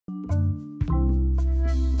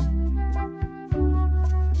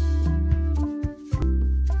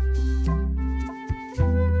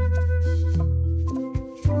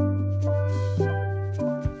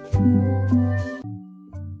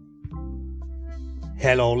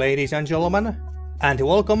Hello ladies and gentlemen, and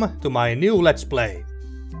welcome to my new Let's Play.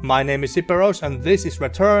 My name is Siperos and this is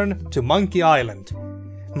Return to Monkey Island.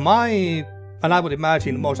 And I would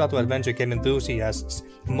imagine most other adventure game enthusiasts,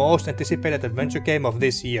 most anticipated adventure game of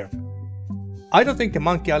this year. I don't think the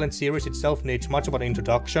Monkey Island series itself needs much of an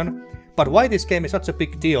introduction, but why this game is such a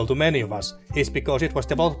big deal to many of us is because it was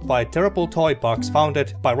developed by Terrible Toybox,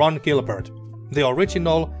 founded by Ron Gilbert, the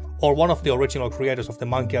original or one of the original creators of the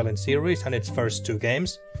Monkey Island series and its first two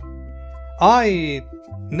games. I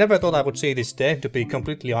never thought I would see this day, to be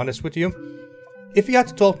completely honest with you. If you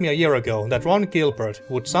had told me a year ago that Ron Gilbert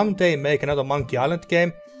would someday make another Monkey Island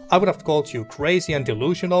game, I would have called you crazy and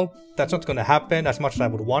delusional, that's not gonna happen as much as I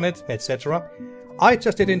would want it, etc. I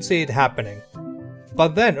just didn't see it happening.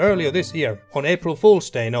 But then earlier this year, on April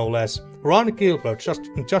Fool's Day no less, Ron Gilbert just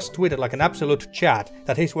tweeted like an absolute chat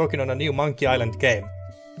that he's working on a new Monkey Island game.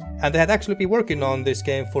 And they had actually been working on this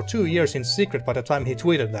game for 2 years in secret by the time he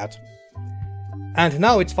tweeted that. And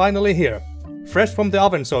now it's finally here. Fresh from the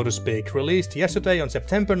oven, so to speak, released yesterday on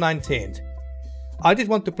September 19th. I did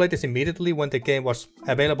want to play this immediately when the game was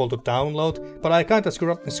available to download, but I kinda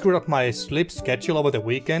screwed up my sleep schedule over the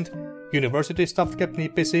weekend. University stuff kept me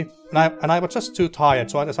busy, and I was just too tired,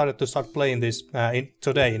 so I decided to start playing this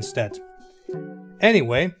today instead.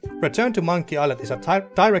 Anyway, Return to Monkey Island is a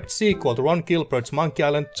direct sequel to Ron Gilbert's Monkey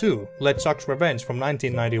Island 2, LeChuck's Revenge from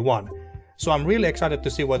 1991. So I'm really excited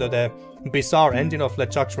to see whether the bizarre ending of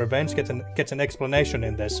LeChuck's Revenge gets an explanation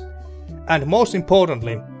in this. And most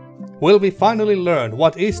importantly, will we finally learn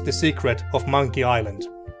what is the secret of Monkey Island?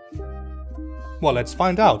 Well, let's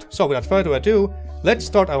find out. So without further ado, let's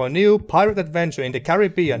start our new pirate adventure in the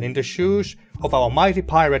Caribbean in the shoes of our mighty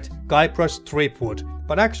pirate Guybrush Threepwood.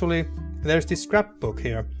 But actually, there's this scrapbook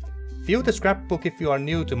here. View the scrapbook if you are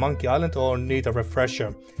new to Monkey Island or need a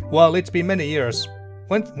refresher. Well, it's been many years.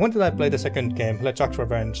 When did I play the second game, LeChuck's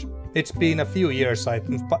Revenge? It's been a few years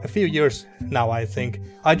now, I think.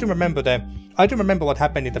 I do remember what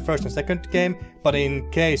happened in the first and second game, but in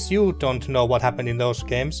case you don't know what happened in those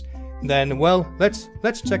games, then well, let's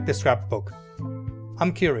check the scrapbook.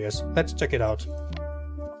 I'm curious. Let's check it out.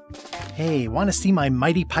 Hey, want to see my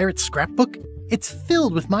mighty pirate scrapbook? It's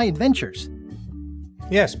filled with my adventures.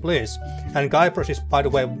 Yes, please. And Guybrush is, by the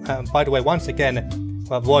way, once again,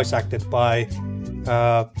 voice acted by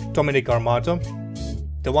Dominic Armato,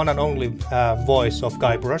 the one and only voice of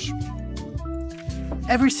Guybrush.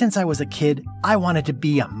 Ever since I was a kid, I wanted to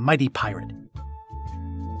be a mighty pirate.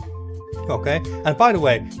 Okay, and by the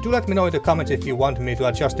way, do let me know in the comments if you want me to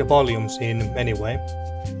adjust the volumes in any way.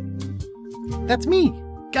 That's me,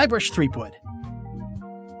 Guybrush Threepwood.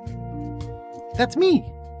 That's me,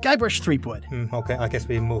 Guybrush Threepwood. Okay, I guess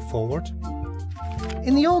we move forward.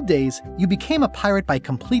 In the old days, you became a pirate by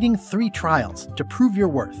completing 3 trials to prove your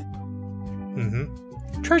worth.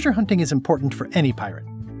 Treasure hunting is important for any pirate.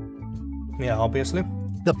 Yeah, obviously.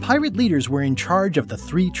 The pirate leaders were in charge of the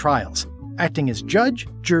 3 trials, acting as judge,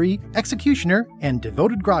 jury, executioner, and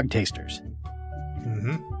devoted grog tasters.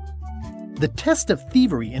 The test of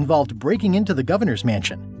thievery involved breaking into the governor's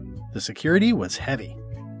mansion. The security was heavy.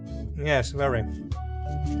 Yes, very.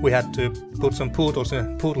 We had to put some poodles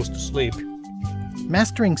to sleep.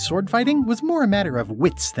 Mastering sword fighting was more a matter of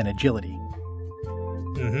wits than agility.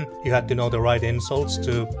 You had to know the right insults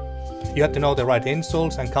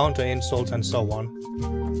and counter insults and so on.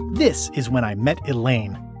 This is when I met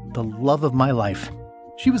Elaine, the love of my life.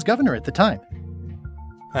 She was governor at the time.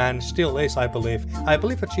 And still is, I believe. I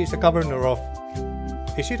believe that she's the governor of...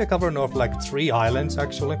 Is she the governor of like 3 islands,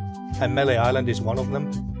 actually? And Melee Island is one of them.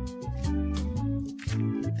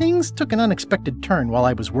 Things took an unexpected turn while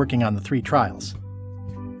I was working on the 3 trials.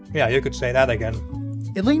 Yeah, you could say that again.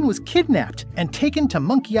 Elaine was kidnapped and taken to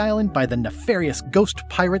Monkey Island by the nefarious ghost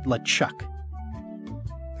pirate LeChuck.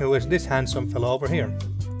 Who is this handsome fellow over here?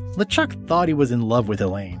 LeChuck thought he was in love with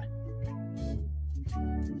Elaine.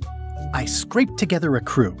 I scraped together a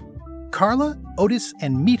crew. Carla, Otis,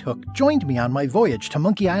 and Meathook joined me on my voyage to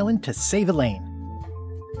Monkey Island to save Elaine.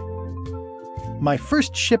 My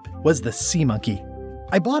first ship was the Sea Monkey.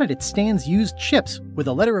 I bought it at Stan's used ships with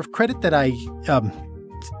a letter of credit that I,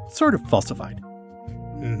 sort of falsified.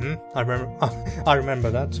 I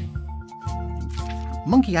remember that.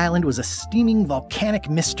 Monkey Island was a steaming volcanic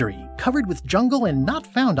mystery, covered with jungle and not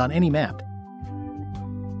found on any map.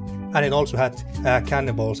 And it also had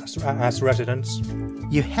cannibals as residents.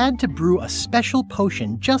 You had to brew a special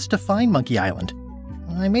potion just to find Monkey Island.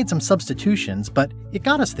 I made some substitutions, but it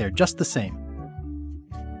got us there just the same.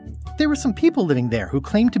 There were some people living there who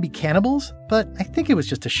claimed to be cannibals, but I think it was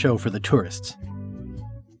just a show for the tourists.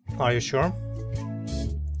 Are you sure?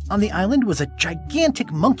 On the island was a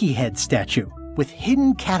gigantic monkey head statue. with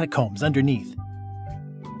hidden catacombs underneath.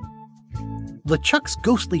 LeChuck's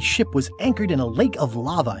ghostly ship was anchored in a lake of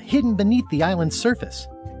lava hidden beneath the island's surface.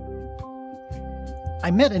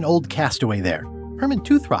 I met an old castaway there, Herman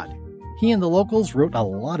Toothrot. He and the locals wrote a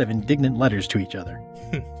lot of indignant letters to each other.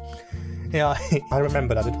 Yeah, I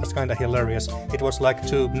remember that. It was kinda hilarious. It was like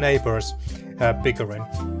two neighbors bickering.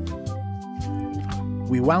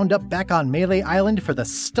 We wound up back on Melee Island for the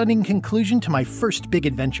stunning conclusion to my first big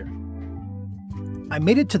adventure. I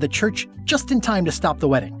made it to the church just in time to stop the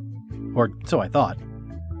wedding. Or so I thought.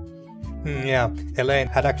 Yeah, Elaine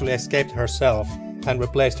had actually escaped herself and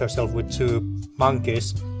replaced herself with two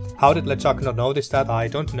monkeys. How did LeChuck not notice that? I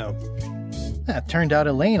don't know. It turned out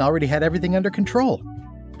Elaine already had everything under control.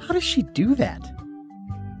 How does she do that?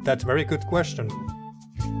 That's a very good question.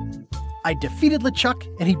 I defeated LeChuck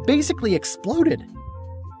and he basically exploded.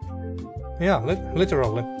 Yeah,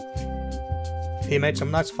 literally. He made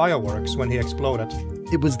some nice fireworks when he exploded.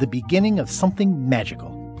 It was the beginning of something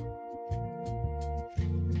magical.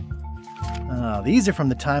 These are from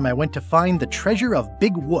the time I went to find the treasure of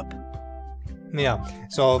Big Whoop. Yeah,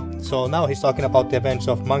 so now he's talking about the events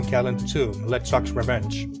of Monkey Island 2, LeChuck's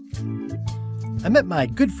Revenge. I met my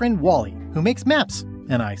good friend Wally, who makes maps,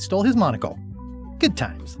 and I stole his monocle. Good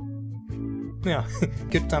times. Yeah,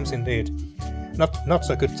 good times indeed. Not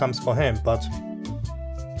so good times for him, but...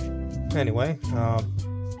 Anyway,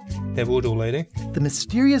 the voodoo lady. The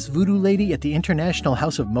mysterious voodoo lady at the International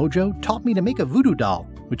House of Mojo taught me to make a voodoo doll,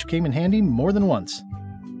 which came in handy more than once.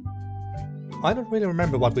 I don't really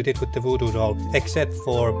remember what we did with the voodoo doll, except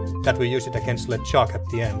for that we used it against LeChuck at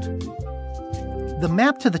the end. The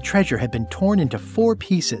map to the treasure had been torn into 4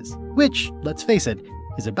 pieces, which, let's face it,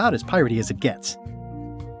 is about as piratey as it gets.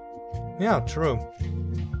 Yeah, true.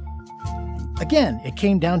 Again, it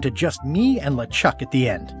came down to just me and LeChuck at the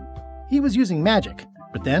end. He was using magic,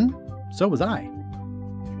 but then, so was I.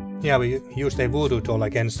 Yeah, we used a voodoo doll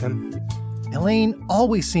against him. Elaine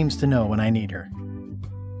always seems to know when I need her.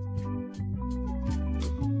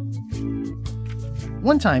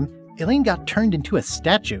 One time, Elaine got turned into a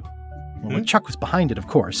statue. Well, LeChuck was behind it, of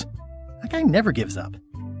course. That guy never gives up.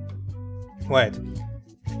 Wait.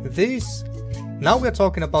 Now we're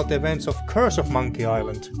talking about the events of Curse of Monkey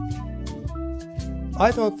Island.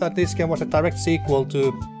 I thought that this game was a direct sequel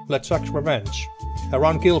to LeChuck's Revenge, a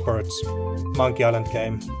Ron Gilbert's Monkey Island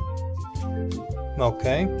game.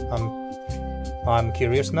 Okay, I'm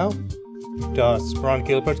curious now. Does Ron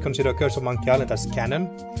Gilbert consider Curse of Monkey Island as canon?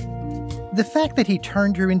 The fact that he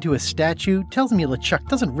turned her into a statue tells me LeChuck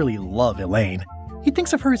doesn't really love Elaine. He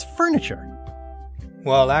thinks of her as furniture.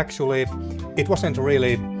 Well, actually, it wasn't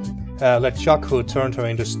really LeChuck who turned her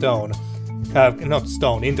into stone. Not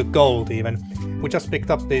stone, into gold even. We just picked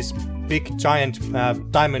up this big giant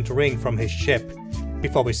diamond ring from his ship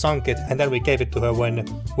before we sunk it, and then we gave it to her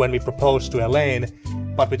when we proposed to Elaine,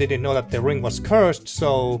 but we didn't know that the ring was cursed,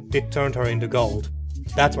 so it turned her into gold.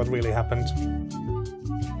 That's what really happened.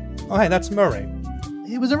 Oh hey, that's Murray.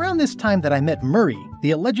 It was around this time that I met Murray,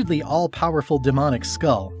 the allegedly all-powerful demonic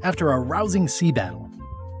skull, after a rousing sea battle.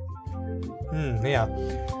 Yeah.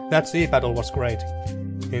 That sea battle was great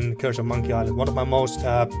in Curse of Monkey Island. One of my most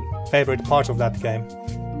favorite parts of that game.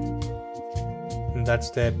 And that's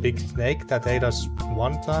the big snake that ate us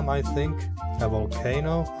one time, I think. A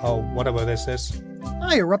volcano? Oh, whatever this is.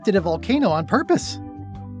 I erupted a volcano on purpose.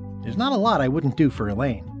 There's not a lot I wouldn't do for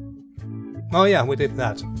Elaine. Oh yeah, we did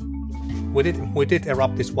that. We did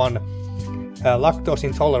erupt this one lactose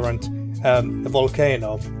intolerant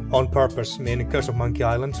volcano on purpose in Curse of Monkey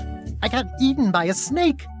Island. I got eaten by a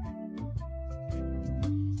snake!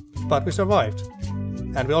 But we survived.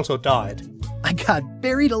 And we also died. I got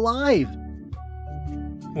buried alive!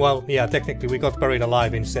 Well, yeah, technically we got buried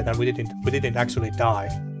alive instead, and we didn't actually die.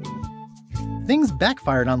 Things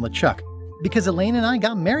backfired on LeChuck, because Elaine and I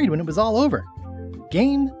got married when it was all over.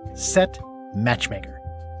 Game, set, matchmaker.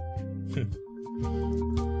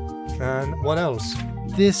 And what else?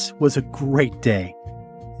 This was a great day.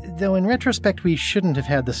 Though in retrospect we shouldn't have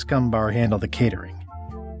had the scumbar handle the catering.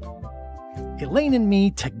 Elaine and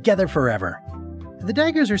me together forever. The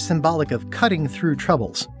daggers are symbolic of cutting through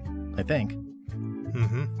troubles, I think.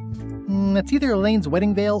 It's either Elaine's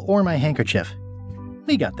wedding veil or my handkerchief.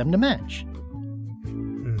 We got them to match.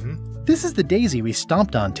 This is the daisy we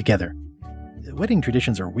stomped on together. Wedding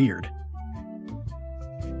traditions are weird.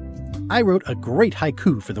 I wrote a great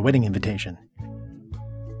haiku for the wedding invitation.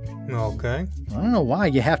 Okay. I don't know why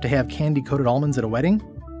you have to have candy-coated almonds at a wedding,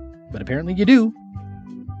 but apparently you do.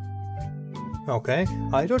 Okay.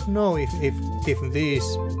 I don't know if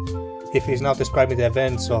he's now describing the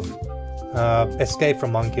events of Escape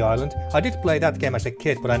from Monkey Island. I did play that game as a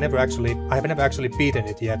kid, but I have never actually beaten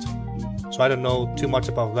it yet. So I don't know too much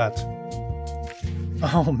about that.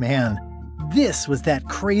 Oh man, this was that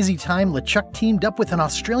crazy time LeChuck teamed up with an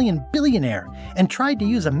Australian billionaire and tried to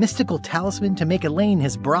use a mystical talisman to make Elaine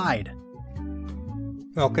his bride.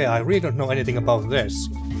 Okay, I really don't know anything about this.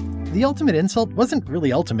 The ultimate insult wasn't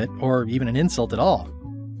really ultimate, or even an insult at all.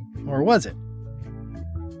 Or was it?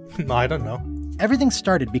 I don't know. Everything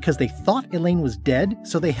started because they thought Elaine was dead,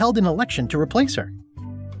 so they held an election to replace her.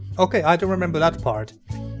 Okay, I don't remember that part.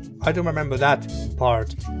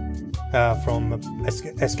 From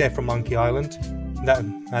Escape from Monkey Island.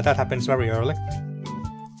 That happens very early.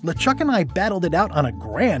 LeChuck and I battled it out on a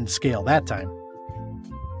grand scale that time.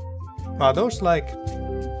 Are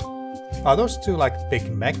those two like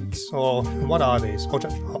big mechs, or what are these? Or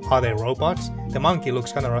are they robots? The monkey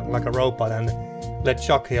looks kind of like a robot, and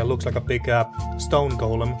LeChuck here looks like a big stone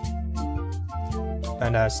golem.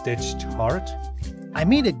 And a stitched heart. I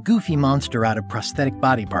made a goofy monster out of prosthetic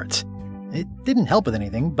body parts. It didn't help with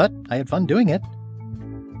anything, but I had fun doing it.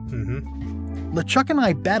 LeChuck and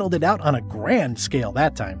I battled it out on a grand scale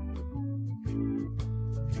that time.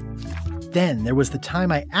 Then there was the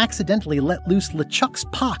time I accidentally let loose LeChuck's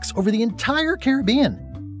pox over the entire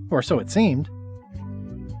Caribbean. Or so it seemed.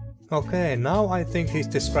 Okay, now I think he's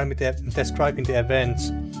describing the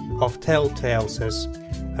events of Telltale's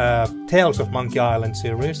Tales of Monkey Island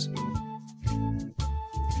series.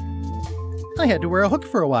 I had to wear a hook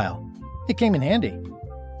for a while. It came in handy.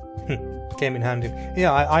 Came in handy.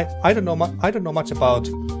 Yeah, I don't know much about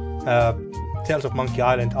Tales of Monkey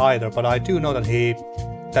Island either, but I do know that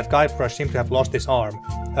Guybrush seemed to have lost his arm,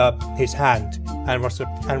 his hand, and was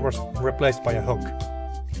replaced by a hook.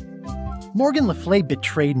 Morgan Le Fay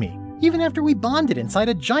betrayed me, even after we bonded inside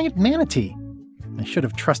a giant manatee. I should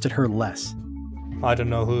have trusted her less. I don't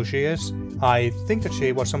know who she is. I think that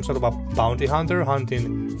she was some sort of a bounty hunter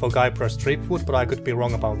hunting for Guybrush Threepwood, but I could be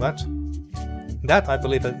wrong about that. That I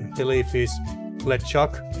believe is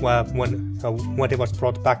LeChuck when he was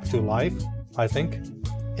brought back to life, I think.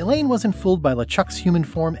 Elaine wasn't fooled by LeChuck's human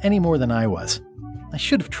form any more than I was. I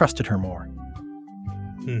should have trusted her more.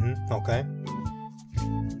 Okay.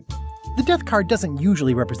 The death card doesn't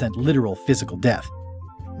usually represent literal physical death,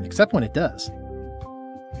 except when it does.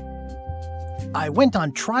 I went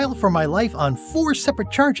on trial for my life on 4 separate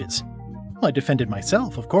charges. I defended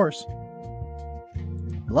myself, of course.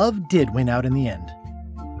 Love did win out in the end.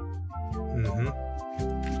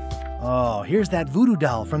 Oh, here's that voodoo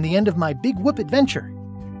doll from the end of my Big Whoop adventure.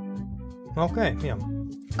 Okay, yeah.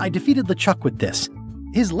 I defeated LeChuck with this.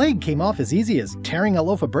 His leg came off as easy as tearing a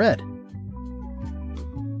loaf of bread.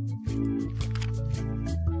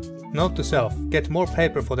 Note to self, get more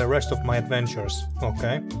paper for the rest of my adventures.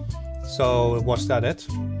 Okay. So, was that it?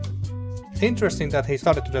 Interesting that he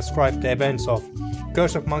started to describe the events of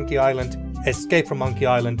Curse of Monkey Island, Escape from Monkey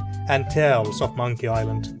Island, and Tales of Monkey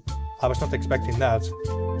Island. I was not expecting that.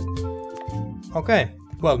 Okay,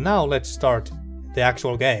 well now let's start the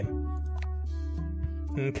actual game.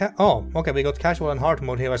 Okay, we got casual and hard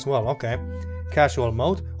mode here as well, okay. Casual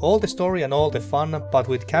mode, all the story and all the fun, but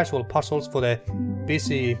with casual puzzles for the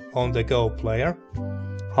busy on-the-go player.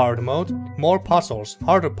 Hard mode, more puzzles,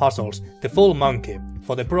 harder puzzles, the full monkey,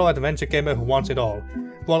 for the pro adventure gamer who wants it all.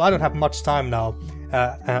 Well, I don't have much time now,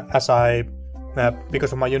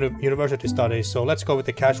 because of my university studies, so let's go with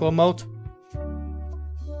the casual mode.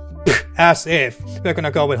 As if! We're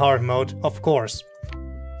gonna go with hard mode, of course.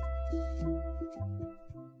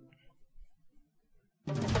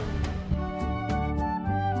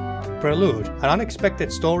 Prelude, an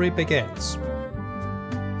unexpected story begins.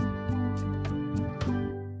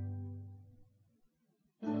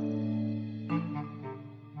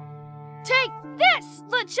 Take this,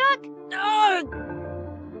 LeChuck!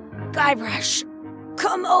 Guybrush,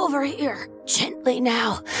 come over here, gently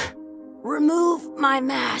now. Remove my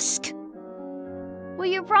mask. Will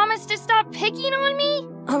you promise to stop picking on me?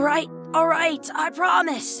 All right, I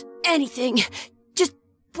promise. Anything. Just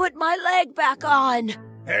put my leg back on.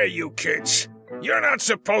 Hey, you kids. You're not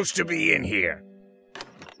supposed to be in here.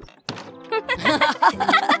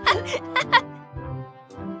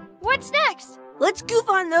 What's next? Let's goof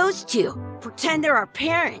on those two. Pretend they're our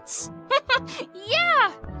parents.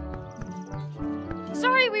 Yeah!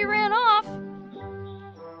 Sorry we ran off.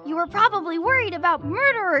 You were probably worried about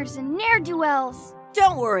murderers and ne'er-do-wells.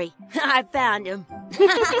 Don't worry, I found him.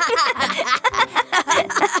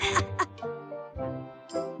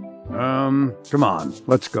 Come on,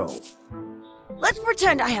 let's go. Let's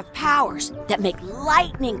pretend I have powers that make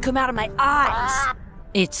lightning come out of my eyes.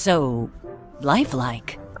 It's so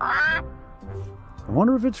lifelike. I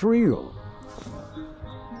wonder if it's real.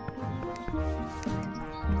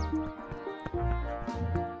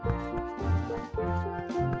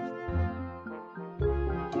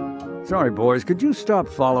 Sorry, boys, could you stop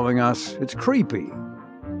following us? It's creepy.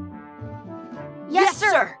 Yes,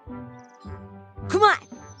 sir! Come on!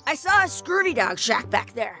 I saw a scurvy dog shack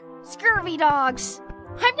back there. Scurvy dogs.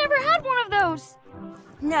 I've never had one of those.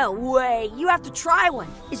 No way! You have to try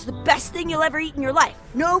one. It's the best thing you'll ever eat in your life.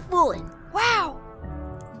 No fooling. Wow.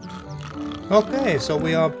 Okay, so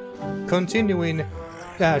we are continuing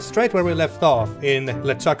straight where we left off in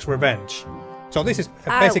LeChuck's Revenge. So this is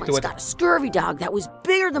basically I once got a scurvy dog that was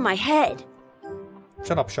bigger than my head.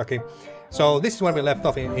 Shut up, Chucky. So this is where we left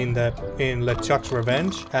off in LeChuck's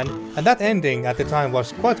Revenge, and that ending at the time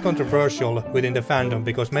was quite controversial within the fandom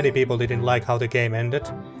because many people didn't like how the game ended,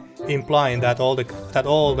 implying that all the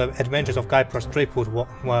adventures of Guybrush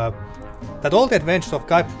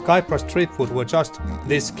Threepwood were just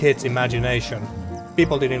this kid's imagination.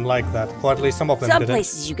 People didn't like that, or at least some of them didn't. Some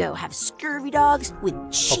places you go have scurvy dogs with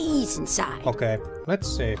cheese inside. Okay, let's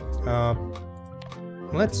see.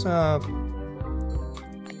 Let's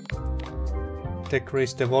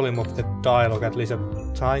decrease the volume of the dialogue at least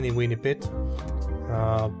a tiny weeny bit.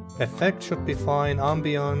 Effect should be fine.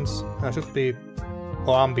 Ambience should be,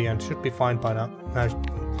 or ambient should be fine by now.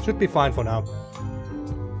 Should be fine for now.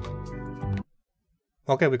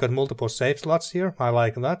 Okay, we got multiple save slots here. I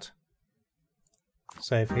like that.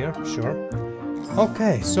 Save here, sure.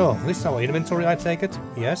 Okay, so this is our inventory, I take it.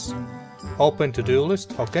 Yes. Open to-do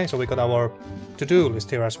list. Okay, so we got our to-do list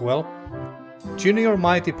here as well. Junior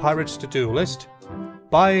Mighty Pirates to-do list.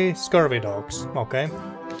 Buy scurvy dogs. Okay.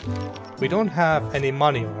 We don't have any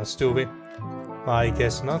money on us, do we? I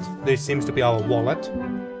guess not. This seems to be our wallet.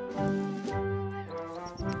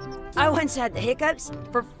 I once had the hiccups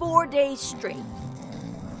for 4 days straight.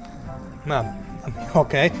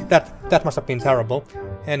 Okay, that must have been terrible.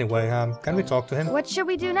 Anyway, can we talk to him? What should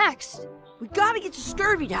we do next? We gotta get to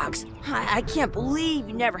scurvy dogs. I can't believe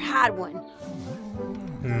you never had one.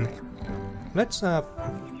 Let's I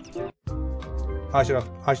should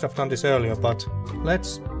have done this earlier, but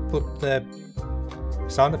let's put the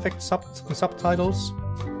sound effect subtitles.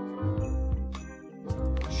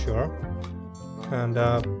 Sure. And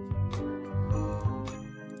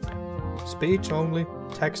speech only,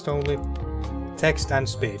 text only. Text and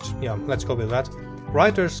speech. Yeah, let's go with that.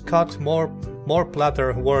 Writer's cut, more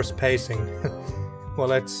platter, worse pacing. Well,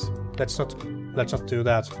 let's not do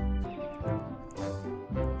that.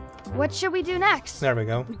 What should we do next? There we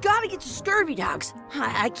go. We gotta get to scurvy dogs.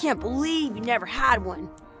 I can't believe you never had one.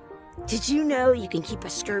 Did you know you can keep a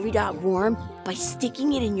scurvy dog warm by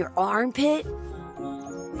sticking it in your armpit?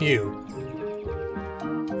 You.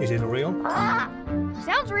 Is it real?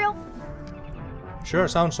 Sounds real. Sure,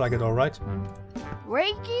 sounds like it, alright.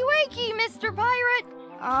 Wakey, wakey, Mr. Pirate!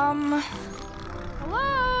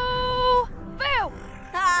 Hello? Phil!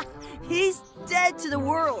 Ha! He's dead to the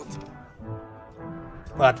world.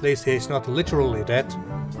 Well, at least he's not literally dead.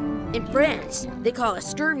 In France, they call a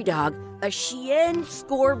scurvy dog a chien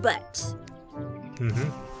scorbut.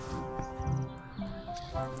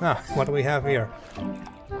 What do we have here?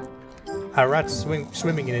 A rat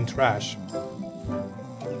swimming in trash.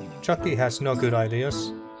 Chucky has no good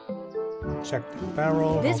ideas. Check the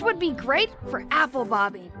barrel. This would be great for apple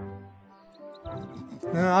bobbing.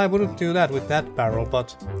 I wouldn't do that with that barrel,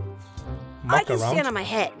 but I can stand on my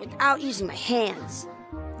head without using my hands.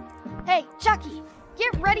 Hey, Chucky,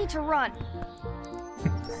 get ready to run.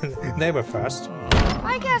 They were fast.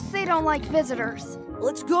 I guess they don't like visitors.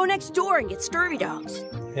 Let's go next door and get scurvy dogs.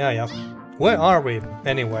 Yeah. Where are we,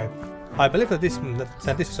 anyway? I believe that this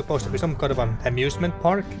is supposed to be some kind of an amusement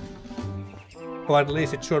park. Or at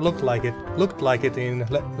least it sure looked like it. Looked like it in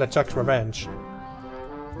LeChuck's Revenge.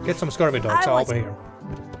 Get some scurvy dogs over here.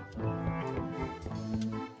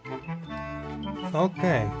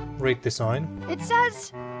 Okay, read the sign. It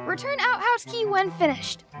says, return outhouse key when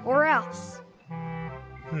finished, or else.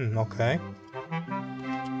 Okay.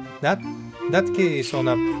 That key is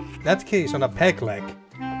on a peg leg.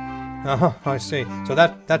 I see. So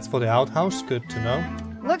that's for the outhouse. Good to know.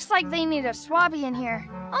 Looks like they need a swabby in here.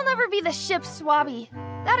 I'll never be the ship's swabby.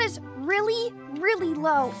 That is really, really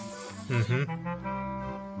low.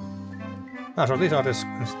 So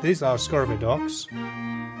these are scurvy dogs.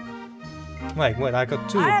 Wait, I got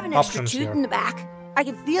two options here. I have an extra tooth in the back. I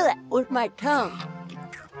can feel it with my tongue.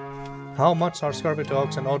 How much are scurvy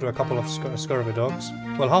dogs, and order a couple of scurvy dogs?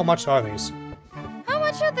 Well, how much are these? How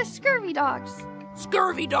much are the scurvy dogs?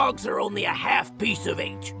 Scurvy dogs are only a half piece of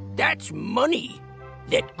 8. That's money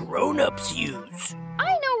that grown-ups use. I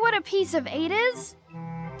know what a piece of 8 is.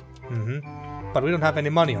 But we don't have any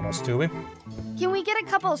money on us, do we? Can we get a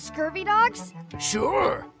couple of scurvy dogs?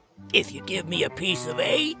 Sure, if you give me a piece of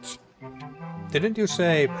 8. Didn't you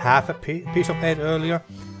say half a piece of 8 earlier?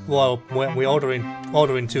 Well, we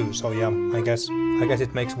ordering 2, so yeah, I guess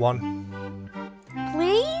it makes 1.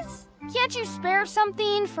 Please? Can't you spare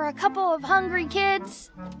something for a couple of hungry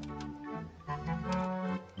kids?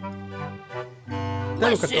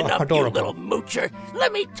 Listen up, you little moocher.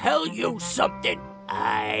 Let me tell you something.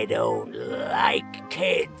 I don't like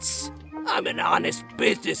kids. I'm an honest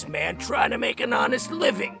businessman trying to make an honest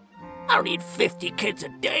living. I don't need 50 kids a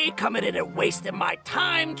day coming in and wasting my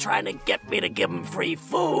time trying to get me to give them free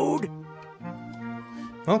food.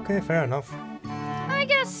 Okay, fair enough. I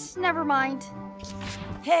guess never mind.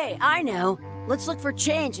 Hey, I know. Let's look for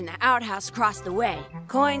change in the outhouse across the way.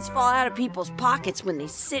 Coins fall out of people's pockets when they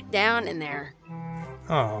sit down in there.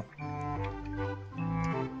 Oh.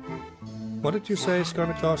 What did you say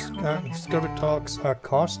scurvy dogs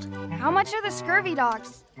cost? How much are the scurvy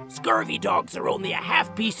dogs? Scurvy dogs are only a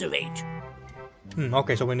half piece of 8.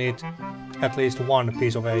 Okay, so we need at least 1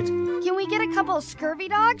 piece of 8. Can we get a couple of scurvy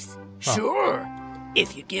dogs? Sure.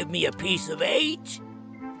 If you give me a piece of 8.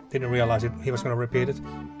 Didn't realize he was gonna repeat it.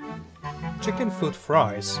 Chicken foot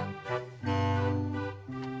fries.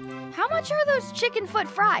 How much are those chicken foot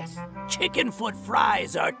fries? Chicken foot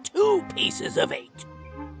fries are 2 pieces of 8.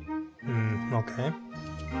 Okay.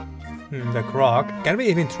 The grog. Can we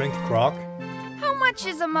even drink grog? How much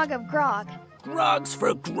is a mug of grog? Grog's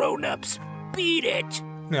for grown-ups. Beat it.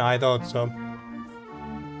 Yeah, I thought so.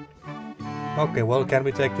 Okay, well, can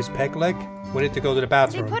we take this peg leg? We need to go to the They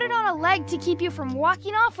bathroom. put it on a leg to keep you from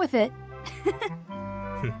walking off with it.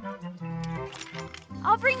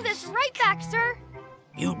 I'll bring this right back, sir.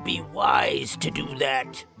 You'd be wise to do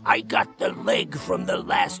that. I got the leg from the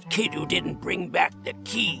last kid who didn't bring back the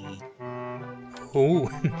key. Ooh,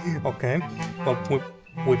 okay. Well,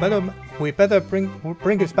 we better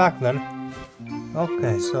bring this back then.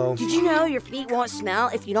 Okay, so Did you know your feet won't smell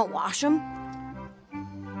if you don't wash them?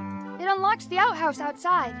 It unlocks the outhouse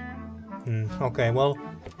outside. okay, well,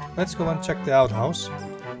 let's go and check the outhouse.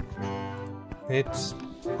 It's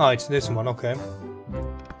this one, okay.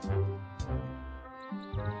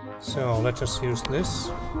 So let's just use this.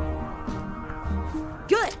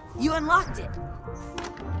 Good, you unlocked it.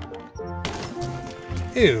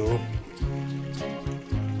 Ew.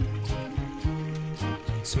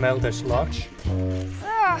 Smell the sludge.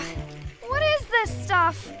 Ugh, what is this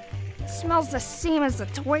stuff? It smells the same as the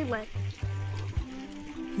toilet.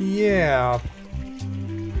 Yeah.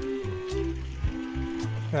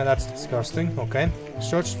 Yeah, that's disgusting. Okay.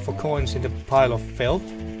 Search for coins in the pile of filth.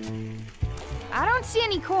 I don't see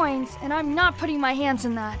any coins, and I'm not putting my hands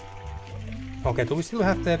in that. Okay, do we still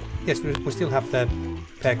have the... Yes, we still have the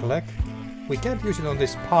peg leg. We can't use it on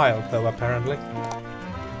this pile, though, apparently.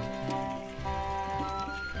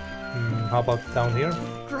 How about down here?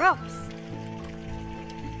 Gross.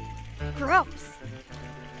 Gross.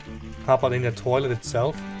 How about in the toilet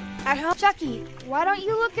itself? At home? Chucky, why don't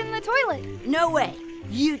you look in the toilet? No way.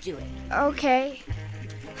 You do it. Okay.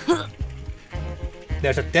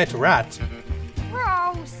 There's a dead rat.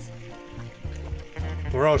 Gross.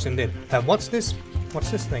 Gross indeed. What's this? What's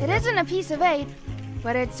this thing? It isn't a piece of 8,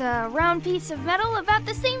 but it's a round piece of metal about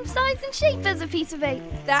the same size and shape as a piece of 8.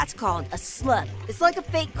 That's called a slug. It's like a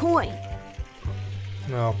fake coin.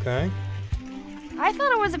 Okay. I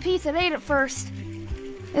thought it was a piece of 8 at first.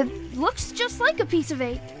 It looks just like a piece of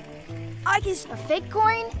 8. I guess A fake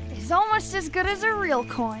coin is almost as good as a real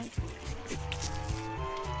coin.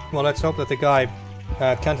 Well, let's hope that the guy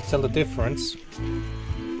can't tell the difference.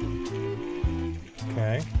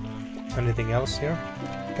 Okay. Anything else here?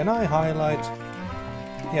 Can I highlight?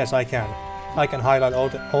 Yes, I can. I can highlight all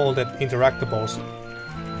the interactables.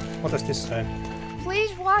 What does this say?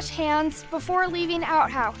 Please wash hands before leaving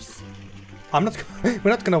outhouse. I'm not.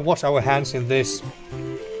 We're not gonna wash our hands in this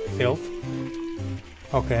filth.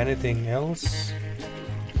 Okay. Anything else?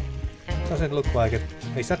 Doesn't look like it.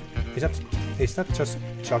 Is that just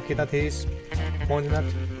Chucky that he's pointing at?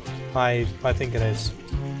 I think it is.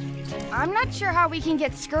 I'm not sure how we can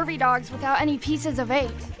get scurvy dogs without any pieces of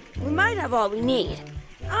 8. we might have all we need.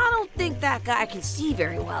 I don't think that guy can see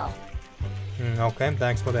very well. Okay,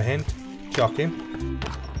 thanks for the hint, Chucky.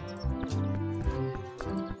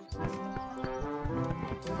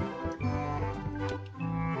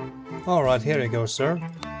 Alright, here you go, sir.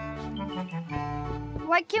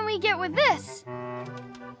 What can we get with this?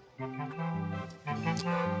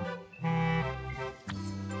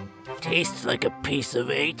 Tastes like a piece of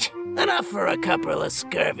 8. Enough for a couple of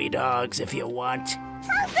scurvy dogs if you want.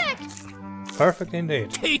 Perfect! Perfect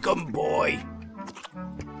indeed. Take 'em, boy.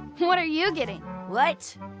 What are you getting?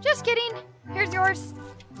 What? Just kidding. Here's yours.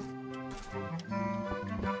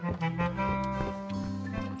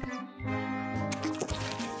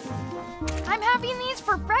 I'm having these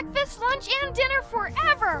for breakfast, lunch, and dinner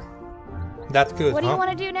forever. That's good, What do huh? you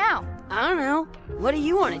want to do now? I don't know. What do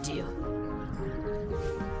you want to do?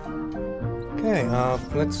 Okay,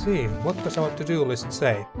 let's see. What does our to-do list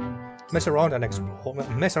say? Mess around and explore.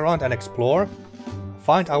 Mess around and explore.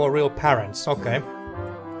 Find our real parents. Okay.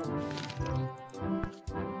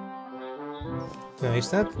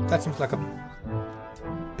 Is that? That seems like a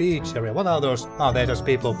beach area. What are those? Oh, they're just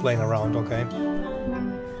people playing around. Okay.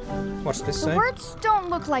 What's this The say? words don't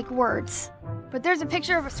look like words, but there's a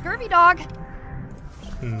picture of a scurvy dog.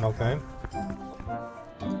 Okay.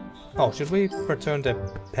 Oh, should we return the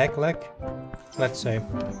peg leg? Let's see.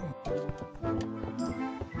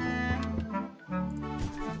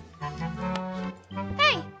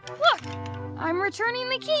 Hey, look! I'm returning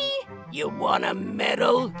the key. You want a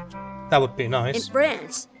medal? That would be In nice.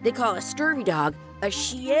 France, they call a scurvy dog a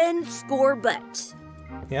chien scorbut.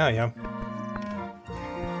 Yeah.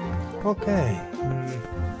 Okay.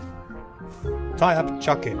 Tie up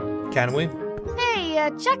Chucky, can we? Hey,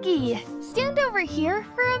 Chucky, stand over here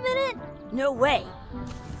for a minute. No way.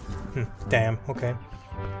 Damn, okay.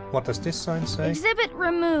 What does this sign say? Exhibit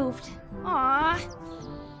removed. Aww.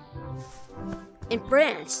 In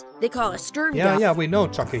France, they call a scurvy Yeah, dog. yeah, we know,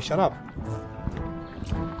 Chucky, shut up.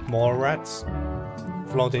 More rats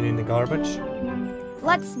floating in the garbage.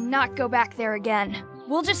 Let's not go back there again.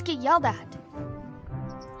 We'll just get yelled at.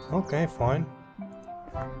 Okay, fine.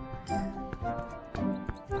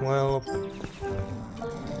 Well,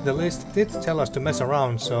 the list did tell us to mess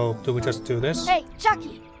around, so do we just do this? Hey,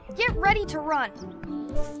 Chucky, get ready to run.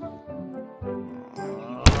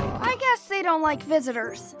 I guess they don't like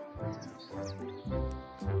visitors.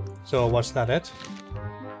 So was that it?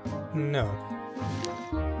 No.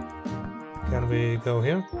 Can we go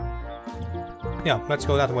here? Yeah, let's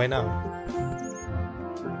go that way now.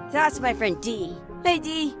 That's my friend Dee. Hey,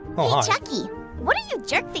 Dee. Oh, Hey, hi. Chucky, what are you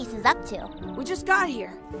jerk faces up to? We just got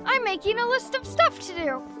here. I'm making a list of stuff to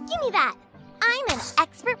do. Give me that. I'm an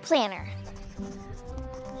expert planner.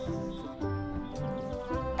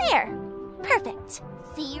 There. Perfect.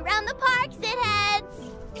 See you around the park, shitheads.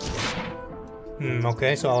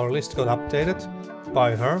 Okay, so our list got updated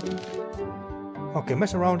by her. Okay,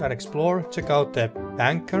 mess around and explore. Check out the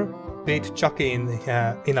anchor. Beat Chucky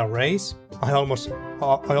in a race. I almost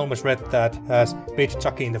read that as beat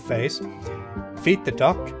Chucky in the face. Feed the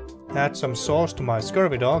duck. Add some sauce to my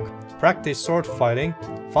scurvy dog. Practice sword fighting.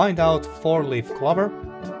 Find out four-leaf clover.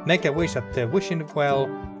 Make a wish at the wishing well.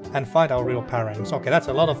 And find our real parents. Okay, that's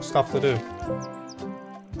a lot of stuff to do.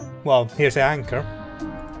 Well, here's the anchor.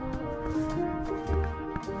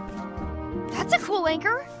 That's a cool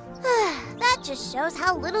anchor. That just shows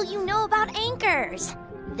how little you know about anchors.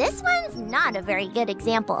 This one's not a very good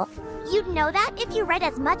example. You'd know that if you read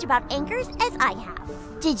as much about anchors as I have.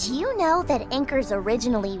 Did you know that anchors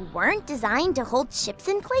originally weren't designed to hold ships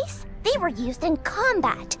in place? They were used in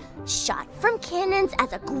combat, shot from cannons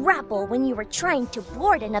as a grapple when you were trying to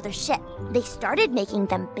board another ship. They started making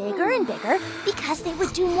them bigger and bigger because they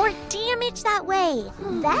would do more damage that way.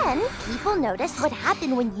 Then, people noticed what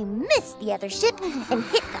happened when you missed the other ship and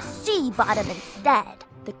hit the sea bottom instead.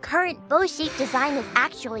 The current bow-shaped design is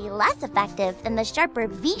actually less effective than the sharper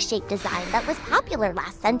V-shaped design that was popular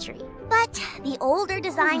last century. But the older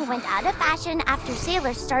design went out of fashion after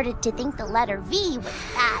sailors started to think the letter V was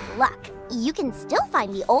bad luck. You can still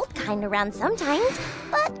find the old kind around sometimes,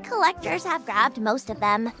 but collectors have grabbed most of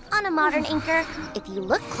them. On a modern anchor, if you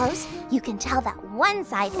look close, you can tell that one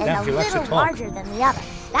side is Damn, a she likes to little talk. larger than the other.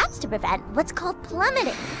 That's to prevent what's called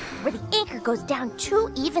plummeting, where the anchor goes down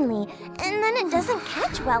too evenly and then it doesn't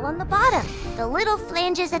catch well on the bottom. The little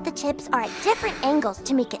flanges at the tips are at different angles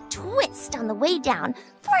to make it twist on the way down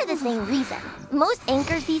for the same reason. Most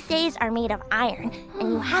anchors these days are made of iron, and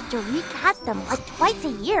you have to recast them like twice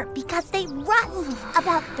a year because they rust.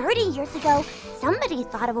 About 30 years ago, somebody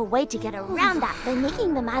thought of a way to get around that by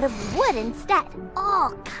making them out of wood instead.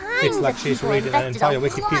 All kinds It's like of she's people reading an invested entire a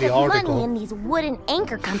Wikipedia lot of article. money in these wooden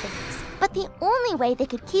anchor companies. But the only way they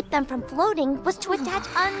could keep them from floating was to attach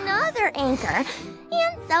another anchor.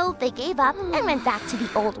 And so they gave up and went back to the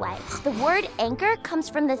old way. The word anchor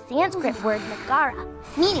comes from the Sanskrit word nagara,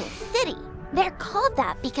 meaning city. They're called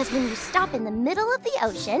that because when you stop in the middle of the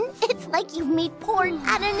ocean, it's like you've made port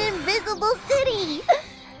at an invisible city.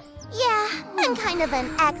 Yeah, I'm kind of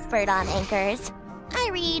an expert on anchors. I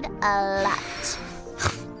read a lot.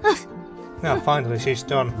 Yeah, finally she's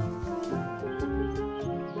done.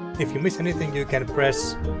 If you miss anything, you can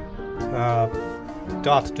press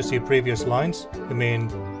dot to see previous lines. I mean,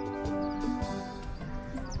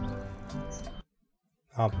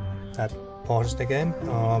 that pauses the game.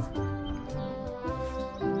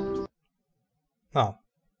 Oh,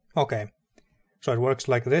 okay. So it works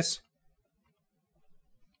like this.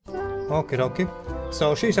 Okie dokie.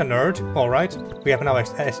 So she's a nerd, alright. We have now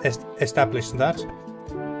established that.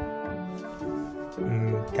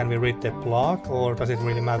 Can we read the blog, or does it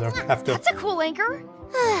really matter after? That's a cool anchor.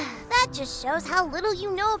 That just shows how little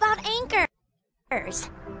you know about anchors.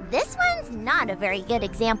 This one's not a very good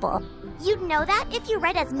example. You'd know that if you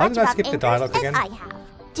read as much about anchors as I have.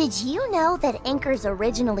 Did you know that anchors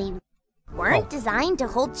originally weren't designed to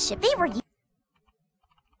hold ships? They were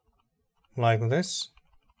like this.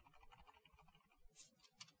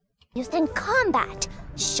 Used in combat,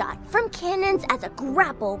 shot from cannons as a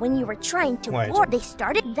grapple when you were trying to board. They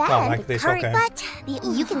started then. Like this, okay. But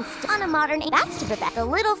you can still on a modern anchor. That's to prevent the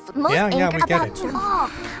little most yeah, we get it. All.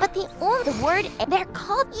 But the only word they're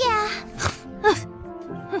called,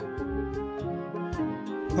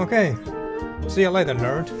 Okay. See you later,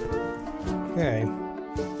 nerd. Okay.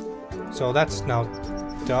 So that's now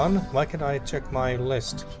done. Why can't I check my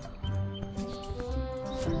list?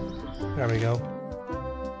 There we go.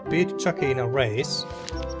 Beat Chucky in a race.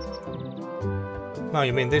 No,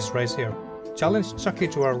 you mean this race here. Challenge Chucky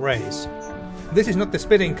to a race. This is not the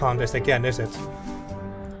spitting contest again, is it?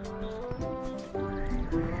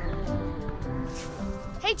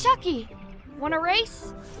 Hey, Chucky! Want a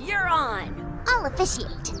race? You're on! I'll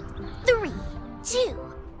officiate. 3, 2,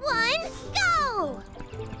 1, go!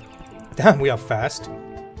 Damn, we are fast.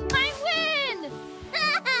 I win!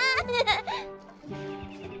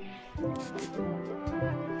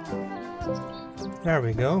 There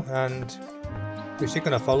we go, and is she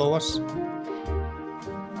gonna follow us?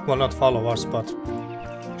 Well, not follow us, but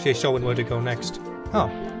she's showing where to go next. Oh,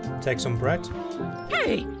 take some bread.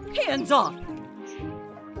 Hey, hands off!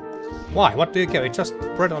 Why? What do you get? It's just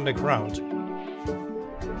bread on the ground.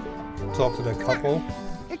 Talk to the couple.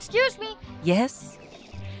 Excuse me. Yes?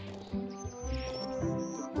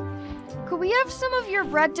 Could we have some of your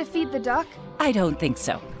bread to feed the duck? I don't think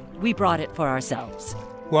so. We brought it for ourselves.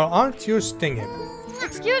 Well, aren't you stinging?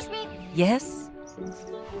 Excuse me. Yes?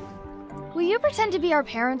 Will you pretend to be our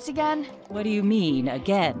parents again? What do you mean,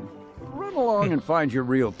 again? Run along and find your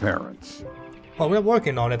real parents. Well, we're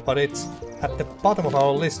working on it, but it's at the bottom of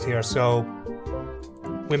our list here, so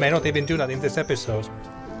we may not even do that in this episode.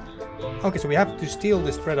 Okay, so we have to steal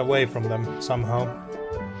this bread away from them somehow.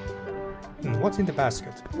 What's in the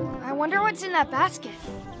basket? I wonder what's in that basket.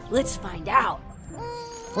 Let's find out.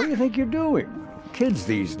 What do you think you're doing? Kids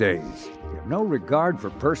these days, you have no regard for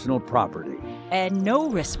personal property. And no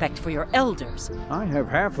respect for your elders. I have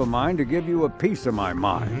half a mind to give you a piece of my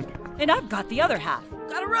mind. And I've got the other half.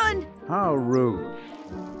 Gotta run! How rude.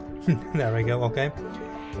 There we go, okay.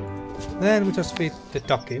 Then we just feed the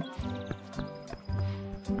ducky.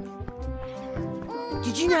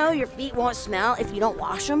 Did you know your feet won't smell if you don't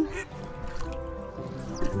wash them?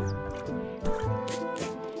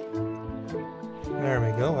 There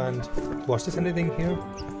we go, and was this anything here?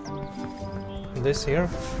 This here?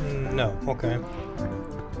 No, okay.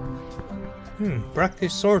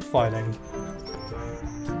 Practice sword fighting.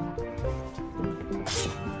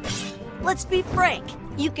 Let's be frank.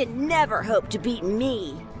 You can never hope to beat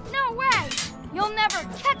me. No way! You'll never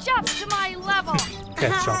catch up to my level!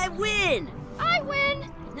 Catch up. I win! I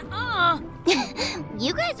win! Nuh-uh.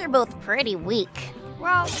 You guys are both pretty weak.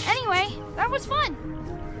 Well, anyway, that was fun.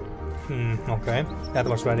 Okay. That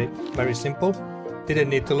was very simple. Didn't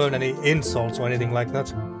need to learn any insults or anything like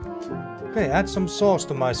that. Okay, add some sauce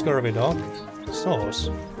to my scurvy dog. Sauce?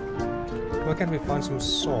 Where can we find some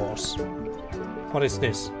sauce? What is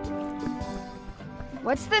this?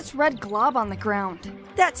 What's this red glob on the ground?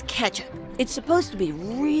 That's ketchup. It's supposed to be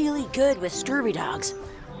really good with scurvy dogs.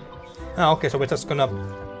 Ah, okay, so we're just gonna...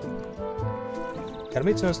 Can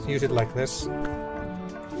we just use it like this?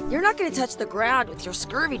 You're not gonna touch the ground with your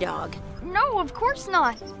scurvy dog. No, of course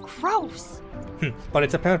not. Gross. But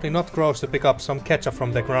it's apparently not gross to pick up some ketchup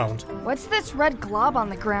from the ground. What's this red glob on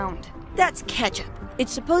the ground? That's ketchup.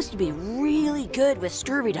 It's supposed to be really good with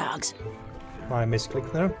scurvy dogs. I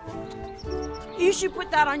misclicked there. You should put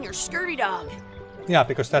that on your scurvy dog. Yeah,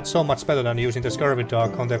 because that's so much better than using the scurvy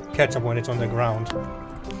dog on the ketchup when it's on the ground.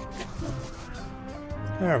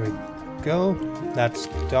 There we go. That's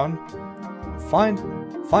done. Find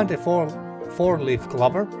a four-leaf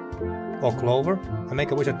clover or clover and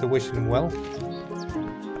make a wizard to wish him well.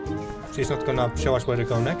 She's not gonna show us where to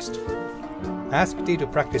go next. Ask Dee to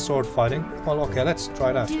practice sword fighting. Well, okay, let's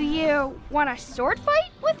try that. Do you want a sword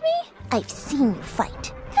fight with me? I've seen you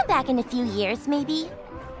fight. Come back in a few years, maybe.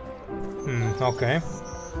 Okay.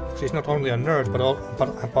 She's not only a nerd,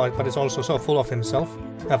 but is also so full of himself.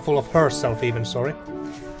 Full of herself even, sorry.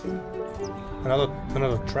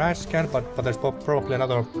 Another trash can, but there's probably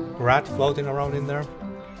another rat floating around in there.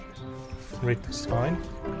 Read the sign.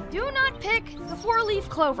 Do not pick the 4-leaf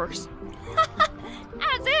clovers.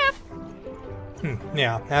 As if.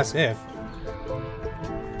 Yeah, as if.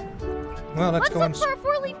 Well, let's go and... Let's look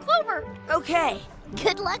for a 4-leaf clover. Okay.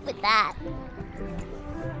 Good luck with that.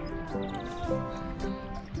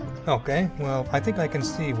 Okay, well, I think I can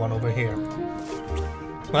see one over here.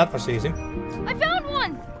 Well, that was easy. I found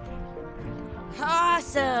one.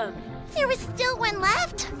 Awesome. There was still one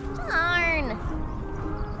left. Darn.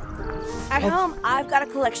 At home, I've got a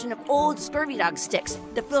collection of old scurvy dog sticks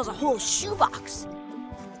that fills a whole shoebox.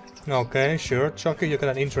 Okay, sure. Chucky, you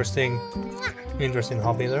got an interesting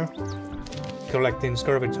hobby there. Collecting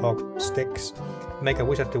scurvy dog sticks. Make a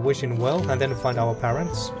wish at the wishing well, and then find our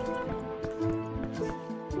parents.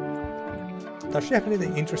 Does she have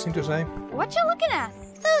anything interesting to say? What you looking at?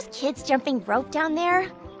 Those kids jumping rope down there.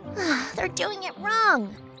 They're doing it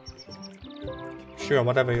wrong. Sure,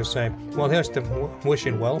 whatever you say. Well, here's the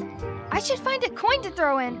wishing well. I should find a coin to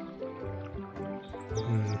throw in.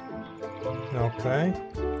 Okay.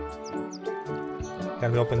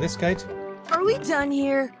 Can we open this gate? Are we done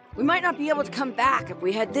here? We might not be able to come back if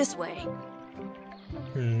we head this way.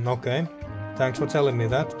 Okay. Thanks for telling me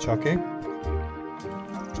that, Chucky.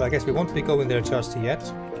 So I guess we won't be going there just yet.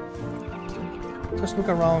 Just look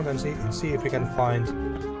around and see if we can find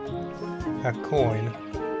a coin.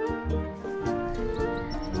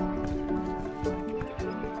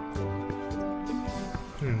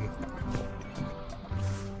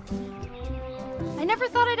 I never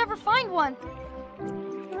thought I'd ever find one.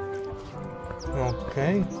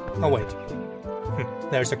 Okay. Oh wait.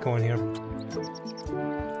 There's a coin here.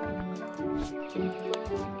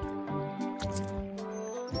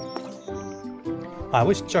 I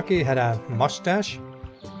wish Chucky had a mustache.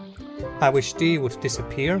 I wish Steve would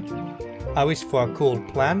disappear. I wish for a cool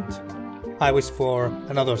plant. I wish for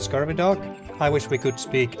another scurvy dog. I wish we could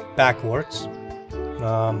speak backwards.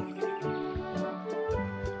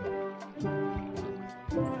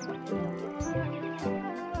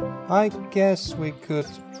 I guess we could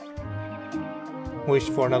wish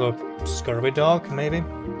for another scurvy dog, maybe.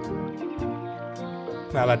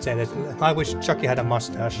 Now let's say that I wish Chucky had a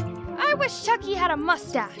mustache. I wish Chucky had a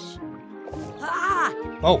mustache. Ah!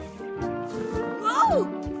 Oh. Whoa!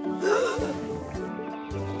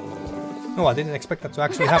 No, I didn't expect that to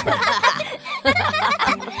actually happen.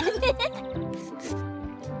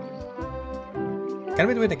 Can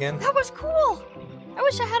we do it again? That was cool. I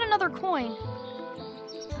wish I had another coin.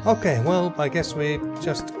 Okay, well, I guess we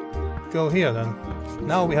just go here then.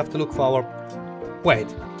 Now we have to look for our... Wait.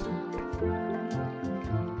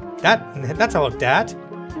 That's our dad?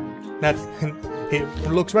 He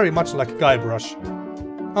looks very much like Guybrush.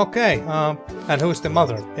 Okay, and who's the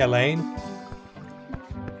mother? Elaine?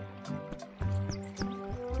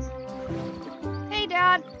 Hey,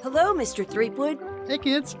 Dad. Hello, Mr. Threepwood. Hey,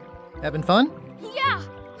 kids. Having fun? Yeah.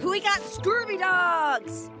 We got scurvy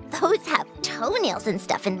dogs! Those have toenails and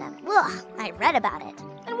stuff in them. Ugh, I read about it.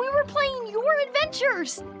 And we were playing your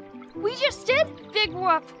adventures. We just did Big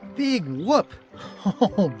Whoop. Big whoop!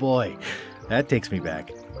 Oh boy, that takes me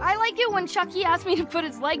back. I like it when Chucky asks me to put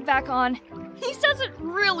his leg back on. He says it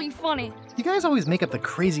really funny. You guys always make up the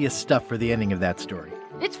craziest stuff for the ending of that story.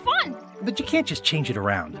 It's fun. But you can't just change it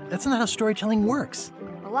around. That's not how storytelling works.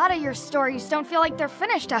 A lot of your stories don't feel like they're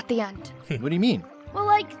finished at the end. What do you mean? Well,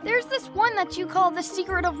 like, there's this one that you call The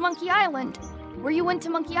Secret of Monkey Island, where you went to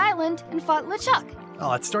Monkey Island and fought LeChuck.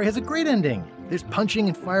 Oh, that story has a great ending. There's punching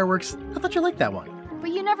and fireworks. I thought you liked that one.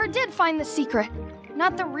 But you never did find the secret.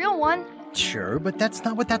 Not the real one. Sure, but that's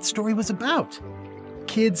not what that story was about.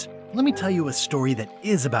 Kids, let me tell you a story that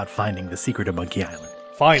is about finding the secret of Monkey Island.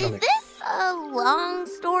 Finally. Is this a long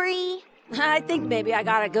story? I think maybe I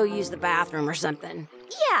gotta go use the bathroom or something.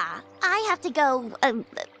 Yeah, I have to go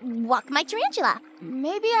walk my tarantula.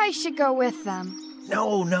 Maybe I should go with them.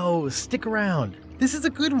 No, stick around. This is a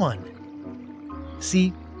good one.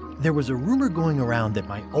 See, there was a rumor going around that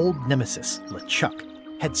my old nemesis, LeChuck,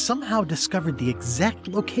 had somehow discovered the exact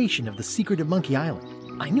location of the secret of Monkey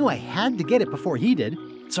Island. I knew I had to get it before he did,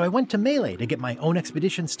 so I went to Melee to get my own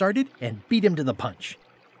expedition started and beat him to the punch.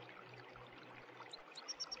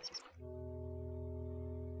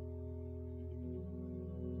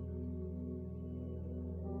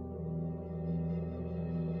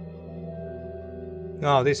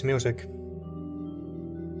 Oh, this music.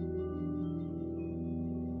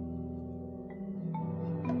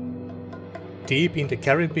 Deep in the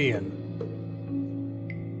Caribbean.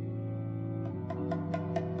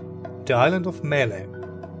 The island of Melee.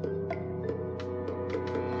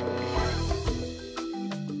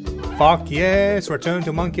 Fuck yes! Return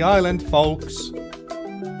to Monkey Island, folks!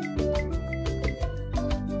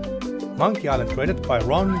 Monkey Island created by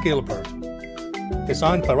Ron Gilbert.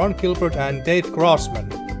 Designed by Ron Gilbert and Dave Grossman.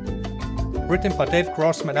 Written by Dave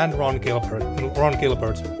Grossman and Ron Gilbert.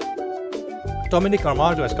 Dominic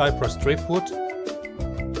Armado as Guybrush Threepwood.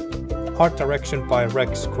 Art direction by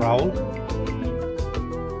Rex Crowell.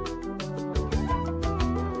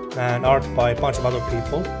 And art by a bunch of other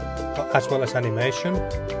people, as well as animation.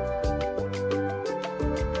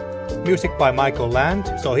 Music by Michael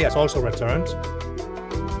Land, so he has also returned.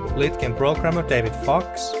 Lead game programmer David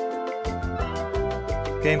Fox.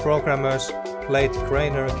 Game programmers Blade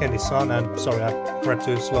Grainer, Kenny Sun, and sorry, I read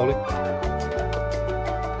too slowly.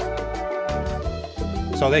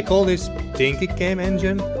 So they call this Dinky Game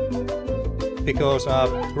Engine because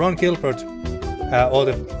Ron Gilbert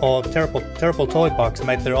or Terrible Toybox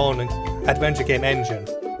made their own adventure game engine.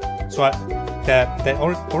 So they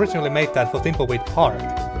originally made that for Thimbleweed Park.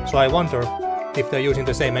 So I wonder if they're using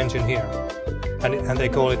the same engine here. And they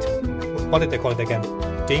call it, what did they call it again?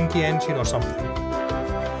 Dinky Engine or something?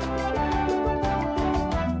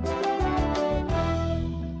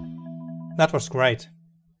 That was great.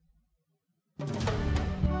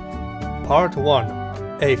 Part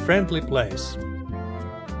 1. A Friendly Place.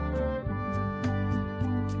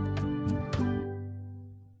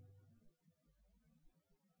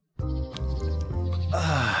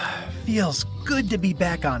 Feels good to be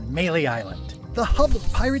back on Melee Island, the hub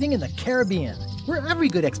of pirating in the Caribbean, where every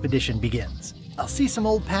good expedition begins. I'll see some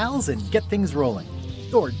old pals and get things rolling.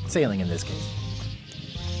 Or sailing in this case.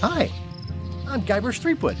 Hi, I'm Guybrush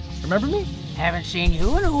Threepwood. Remember me? Haven't seen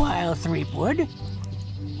you in a while, Threepwood.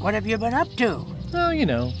 What have you been up to? Oh, you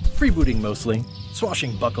know, freebooting mostly,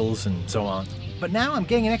 swashing buckles and so on. But now I'm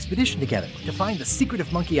getting an expedition together to find the secret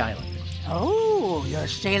of Monkey Island. Oh, you're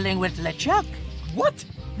sailing with LeChuck. What?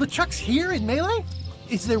 LeChuck's here in Melee?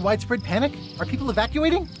 Is there widespread panic? Are people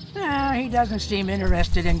evacuating? He doesn't seem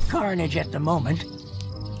interested in carnage at the moment.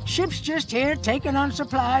 Ship's just here taking on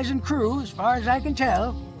supplies and crew, as far as I can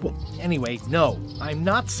tell. Well, anyway, no. I'm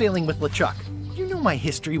not sailing with LeChuck. You know my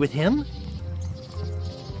history with him.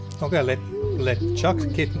 Okay,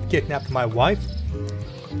 LeChuck kidnapped my wife.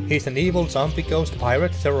 He's an evil zombie ghost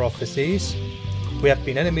pirate, terror of the seas. We have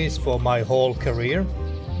been enemies for my whole career.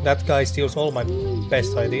 That guy steals all my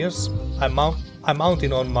best ideas. I'm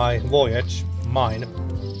mounting on my voyage, mine.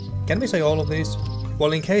 Can we say all of these?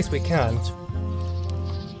 Well, in case we can't.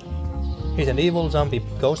 He's an evil zombie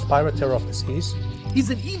ghost pirate, terror of the seas. He's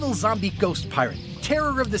an evil zombie ghost pirate,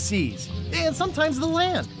 terror of the seas, and sometimes the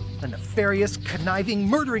land. A nefarious, conniving,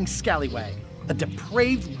 murdering scallywag. A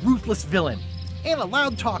depraved, ruthless villain. And a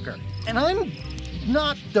loud talker. And I'm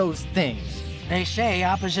not those things. They say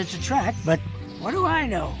opposites attract, but what do I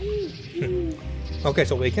know? Okay,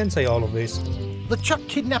 so we can say all of these. LeChuck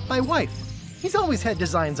kidnapped my wife. He's always had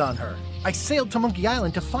designs on her. I sailed to Monkey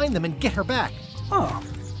Island to find them and get her back. Oh,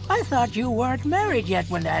 I thought you weren't married yet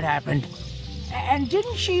when that happened. And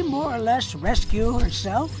didn't she more or less rescue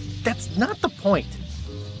herself? That's not the point.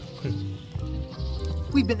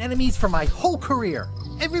 We've been enemies for my whole career.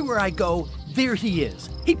 Everywhere I go, there he is.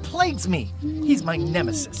 He plagues me. He's my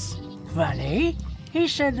nemesis. Funny. He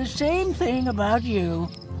said the same thing about you.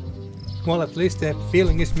 Well, at least the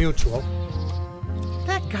feeling is mutual.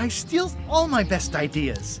 That guy steals all my best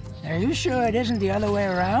ideas. Are you sure it isn't the other way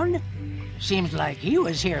around? Seems like he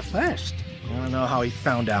was here first. I don't know how he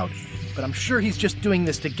found out, but I'm sure he's just doing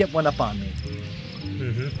this to get one up on me.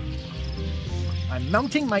 I'm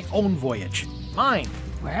mounting my own voyage. Mine.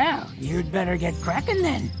 Well, you'd better get cracking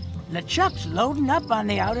then. LeChuck's loading up on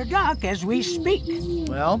the outer dock as we speak.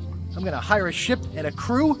 Well, I'm gonna hire a ship and a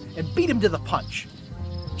crew and beat him to the punch.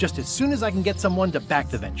 Just as soon as I can get someone to back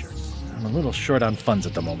the venture. I'm a little short on funds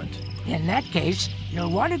at the moment. In that case,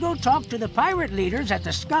 you'll want to go talk to the pirate leaders at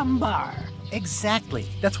the Scum Bar. Exactly.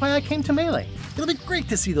 That's why I came to Melee. It'll be great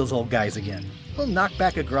to see those old guys again. We'll knock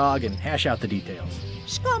back a grog and hash out the details.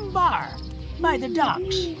 Scum Bar, by the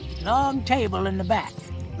docks. Long table in the back.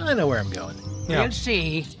 I know where I'm going. Yeah. You'll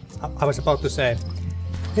see. I was about to say,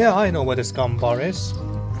 yeah, I know where the Scum Bar is.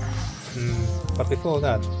 But before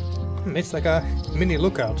that, it's like a mini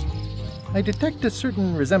lookout. I detect a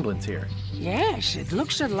certain resemblance here. Yes, it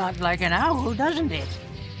looks a lot like an owl, doesn't it?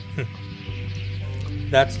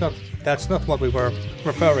 That's not what we were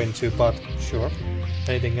referring to, but sure.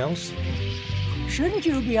 Anything else? Shouldn't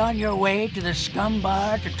you be on your way to the Scum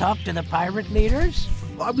Bar to talk to the pirate leaders?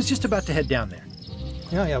 Well, I was just about to head down there.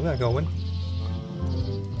 Yeah, we're going.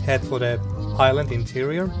 Head for the island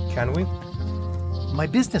interior, can we? My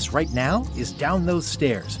business right now is down those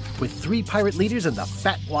stairs, with 3 pirate leaders and the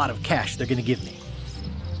fat wad of cash they're gonna give me.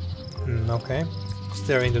 Okay.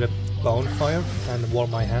 Stare into the bonfire and warm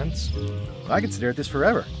my hands. I could stare at this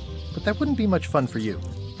forever, but that wouldn't be much fun for you.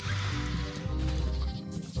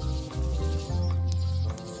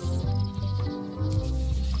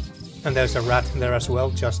 And there's a rat there as well,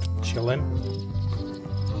 just chilling.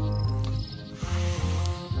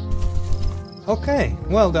 Okay,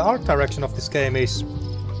 well, the art direction of this game is,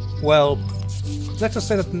 well, let's just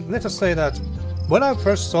say that when I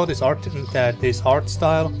first saw this art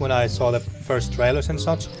style, when I saw the first trailers and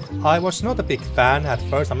such, I was not a big fan at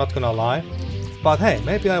first, I'm not gonna lie. But hey,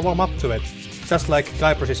 maybe I warm up to it, just like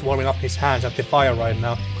Guybrush is warming up his hands at the fire right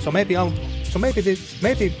now. So maybe I will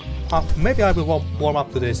warm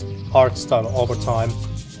up to this art style over time.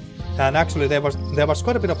 And actually, there was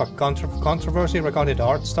quite a bit of a controversy regarding the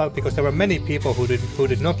art style, because there were many people who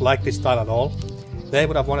did not like this style at all. They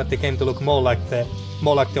would have wanted the game to look more like the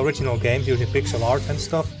original games using pixel art and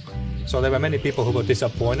stuff. So there were many people who were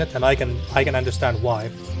disappointed, and I can understand why.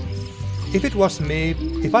 If it was me,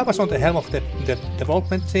 if I was on the helm of the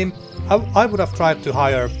development team, I would have tried to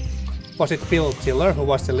hire, was it Bill Tiller, who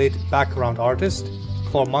was the lead background artist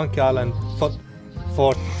for Monkey Island,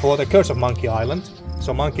 for the Curse of Monkey Island,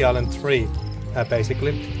 so Monkey Island 3,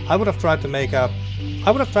 basically. I would have tried to make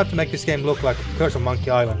this game look like Curse of Monkey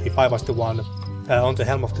Island if I was the one on the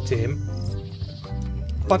helm of the team.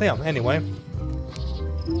 But yeah, anyway,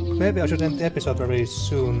 maybe I should end the episode very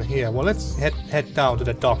soon here. Well, let's head down to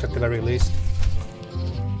the docks at the very least.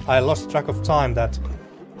 I lost track of time that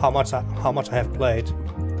how much I have played.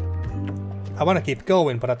 I want to keep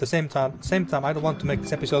going, but at the same time, I don't want to make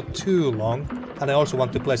this episode too long, and I also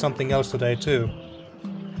want to play something else today too.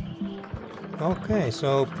 Okay,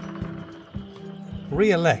 so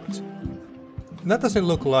re-elect. That doesn't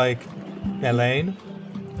look like Elaine.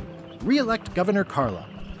 Re-elect Governor Carla.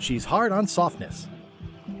 She's hard on softness.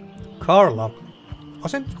 Carla?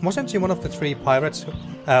 Wasn't she one of the 3 pirates?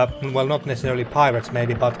 Well, not necessarily pirates,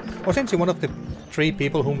 maybe, but wasn't she one of the 3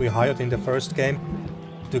 people whom we hired in the first game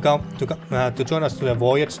to join us to the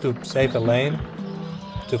voyage to save Elaine,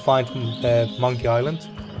 to find Monkey Island?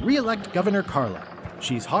 Re-elect Governor Carla.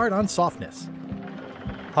 She's hard on softness.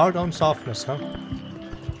 Hard on softness, huh?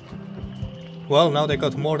 Well, now they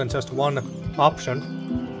got more than just one option.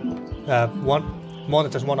 More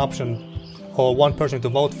than just one option, or one person to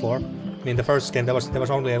vote for. In the first game, there was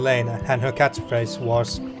only Elaine, and her catchphrase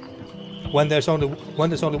was, "When there's only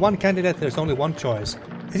one candidate, there's only one choice."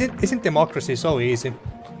 Isn't democracy so easy?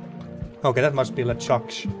 Okay, that must be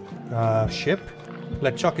LeChuck's ship.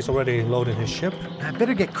 LeChuck is already loading his ship. I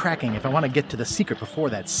better get cracking if I want to get to the secret before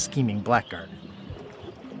that scheming blackguard.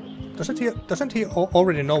 Doesn't he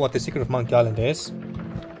already know what the secret of Monkey Island is?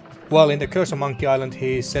 Well, in the Curse of Monkey Island,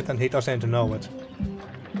 he said that he doesn't know it.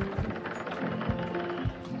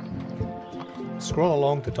 Scroll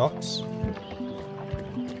along the docks.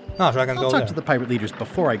 Ah, so I can go there. I'll talk to the pirate leaders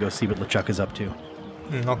before I go see what LeChuck is up to.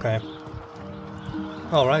 Okay.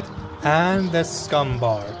 Alright. And the scum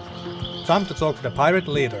bar. Time to talk to the pirate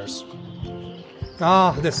leaders.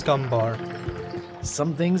 Ah, the scum bar.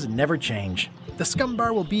 Some things never change. The scum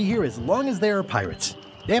bar will be here as long as there are pirates.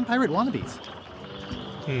 Damn pirate wannabes.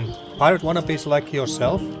 Pirate wannabes like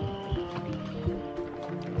yourself?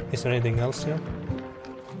 Is there anything else here?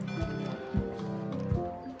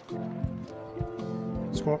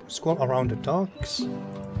 Scroll around the docks.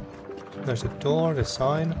 There's a door, the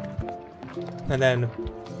sign. And then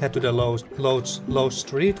head to the low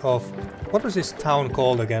street of... What was this town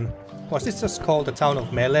called again? Was this just called the town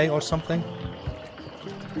of Melee or something?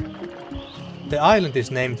 The island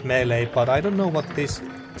is named Melee, but I don't know what this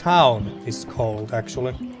town is called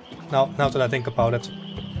actually. Now that I think about it.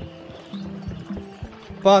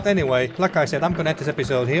 But anyway, like I said, I'm gonna end this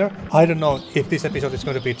episode here. I don't know if this episode is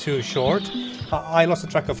going to be too short. I lost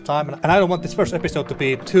track of time, and I don't want this first episode to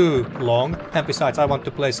be too long. And besides, I want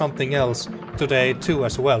to play something else today too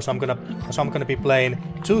as well. So I'm gonna be playing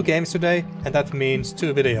 2 games today, and that means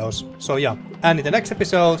 2 videos. So yeah, and in the next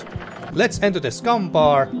episode, let's enter the scum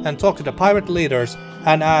bar and talk to the pirate leaders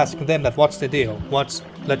and ask them that what's the deal, what's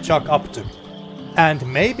LeChuck up to, and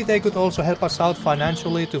maybe they could also help us out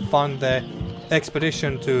financially to fund the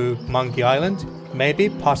expedition to Monkey Island. Maybe,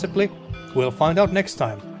 possibly, we'll find out next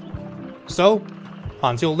time. So,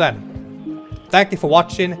 until then, thank you for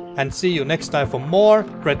watching and see you next time for more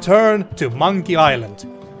Return to Monkey Island.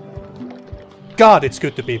 God, it's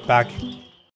good to be back.